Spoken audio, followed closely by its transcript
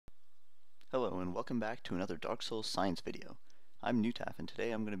Hello and welcome back to another Dark Souls science video. I'm Newtaf and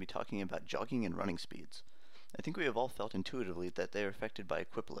today I'm going to be talking about jogging and running speeds. I think we have all felt intuitively that they are affected by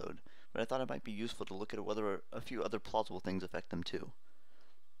equip load, but I thought it might be useful to look at whether a few other plausible things affect them too.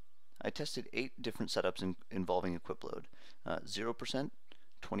 I tested 8 different setups involving equip load. 0%,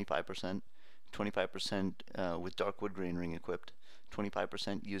 25%, 25% with dark wood grain ring equipped,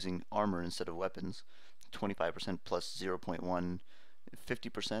 25% using armor instead of weapons, 25% plus 0.1,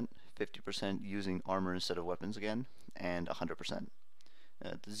 50%, 50% using armor instead of weapons again, and 100%.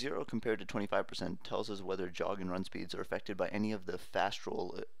 The 0 compared to 25% tells us whether jog and run speeds are affected by any of the fast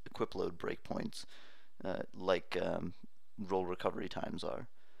roll equip load breakpoints, like roll recovery times are.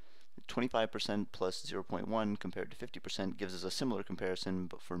 25% plus 0.1 compared to 50% gives us a similar comparison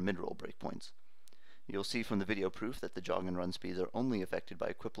but for mid-roll breakpoints. You'll see from the video proof that the jog and run speeds are only affected by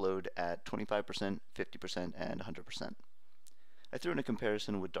equip load at 25%, 50%, and 100%. I threw in a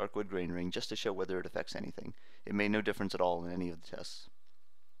comparison with dark wood grain ring just to show whether it affects anything. It made no difference at all in any of the tests.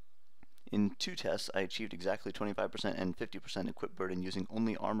 In 2 tests, I achieved exactly 25% and 50% equip burden using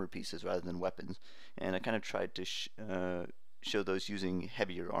only armor pieces rather than weapons, and I kind of tried to show those using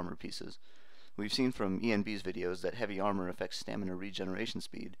heavier armor pieces. We've seen from ENB's videos that heavy armor affects stamina regeneration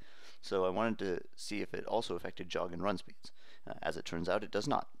speed, so I wanted to see if it also affected jog and run speeds. As it turns out, it does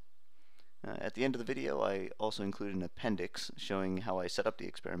not. At the end of the video, I also included an appendix showing how I set up the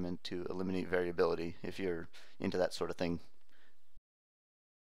experiment to eliminate variability, if you're into that sort of thing.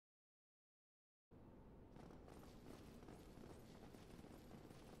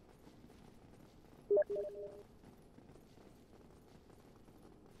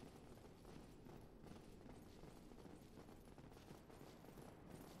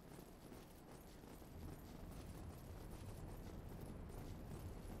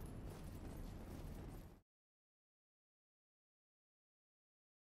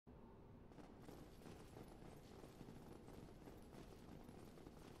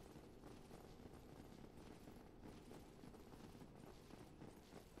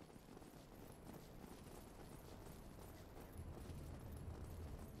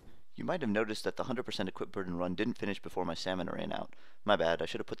 You might have noticed that the 100% equip burden run didn't finish before my stamina ran out. My bad, I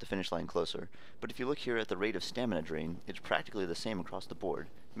should have put the finish line closer. But if you look here at the rate of stamina drain, it's practically the same across the board.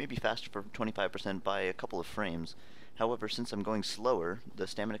 Maybe faster for 25% by a couple of frames. However, since I'm going slower, the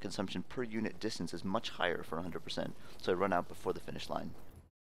stamina consumption per unit distance is much higher for 100%, so I run out before the finish line.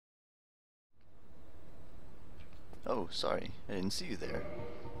 Oh, sorry, I didn't see you there.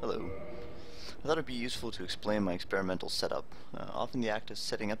 Hello. I thought it would be useful to explain my experimental setup. Often the act of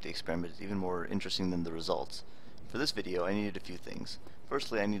setting up the experiment is even more interesting than the results. For this video I needed a few things.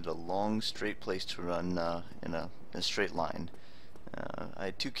 Firstly, I needed a long straight place to run in a straight line. I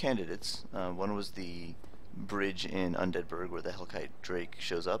had 2 candidates. One was the bridge in Undeadburg where the Hellkite Drake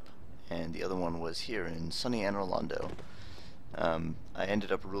shows up, and the other one was here in sunny Anne Orlando. I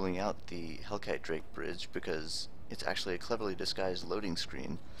ended up ruling out the Hellkite Drake bridge because it's actually a cleverly disguised loading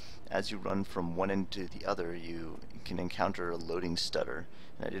screen. As you run from one end to the other, you can encounter a loading stutter,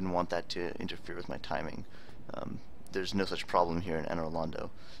 and I didn't want that to interfere with my timing. There's no such problem here in Anne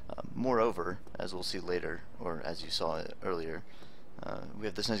Orlando. Moreover, as we'll see later, or as you saw earlier, we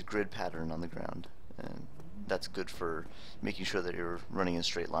have this nice grid pattern on the ground, and that's good for making sure that you're running in a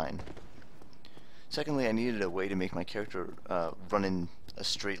straight line. Secondly, I needed a way to make my character run in a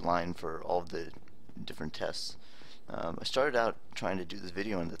straight line for all of the different tests. I started out trying to do this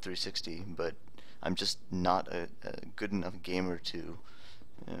video on the 360, but I'm just not a good enough gamer to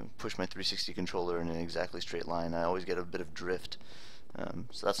push my 360 controller in an exactly straight line. I always get a bit of drift,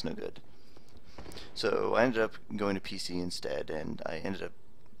 so that's no good. So I ended up going to PC instead, and I ended up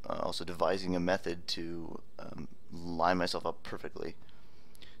also devising a method to line myself up perfectly.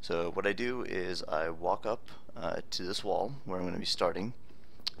 So what I do is I walk up to this wall where I'm going to be starting,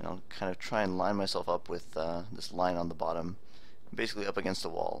 and I'll kind of try and line myself up with this line on the bottom, basically up against the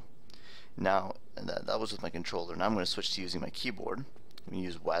wall. Now, that was with my controller. Now I'm going to switch to using my keyboard. I'm going to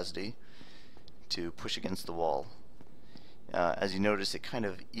use WASD to push against the wall. As you notice, it kind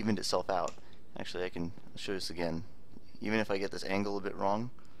of evened itself out. Actually, I'll show you this again. Even if I get this angle a bit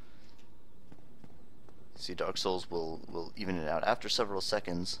wrong, see, Dark Souls will even it out. After several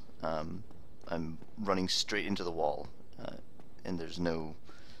seconds, I'm running straight into the wall, and there's no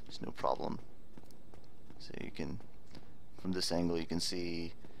problem. So you can, from this angle, you can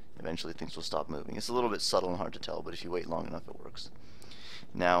see eventually things will stop moving. It's a little bit subtle and hard to tell, but if you wait long enough, it works.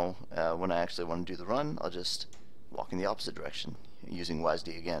 Now, when I actually want to do the run, I'll just walk in the opposite direction using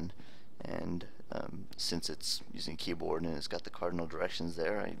WASD again. And since it's using keyboard and it's got the cardinal directions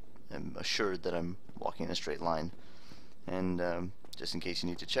there, I'm assured that I'm walking in a straight line. And just in case you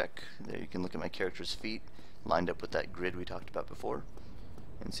need to check, there you can look at my character's feet lined up with that grid we talked about before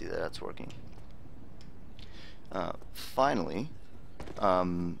and see that that's working. Finally,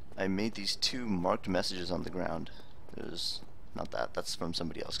 I made these two marked messages on the ground. There's not that, that's from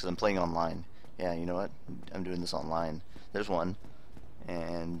somebody else because I'm playing online. Yeah, you know what? I'm doing this online. There's one,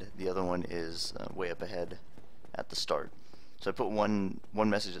 and the other one is way up ahead at the start. So I put one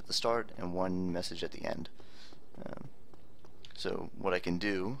message at the start and one message at the end. So what I can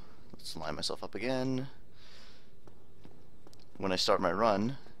do, let's line myself up again. When I start my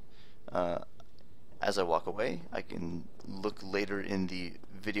run, as I walk away, I can look later in the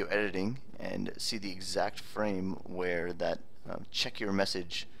video editing and see the exact frame where that check your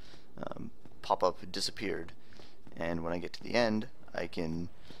message pop-up disappeared. And when I get to the end, I can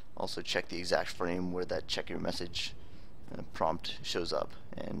also check the exact frame where that check your message prompt shows up.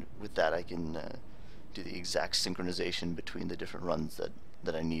 And with that, I can do the exact synchronization between the different runs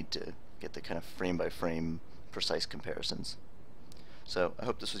that I need to get the kind of frame-by-frame precise comparisons. So I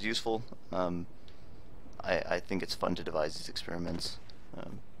hope this was useful. I think it's fun to devise these experiments.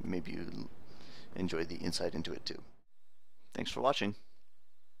 Maybe you enjoy the insight into it too. Thanks for watching.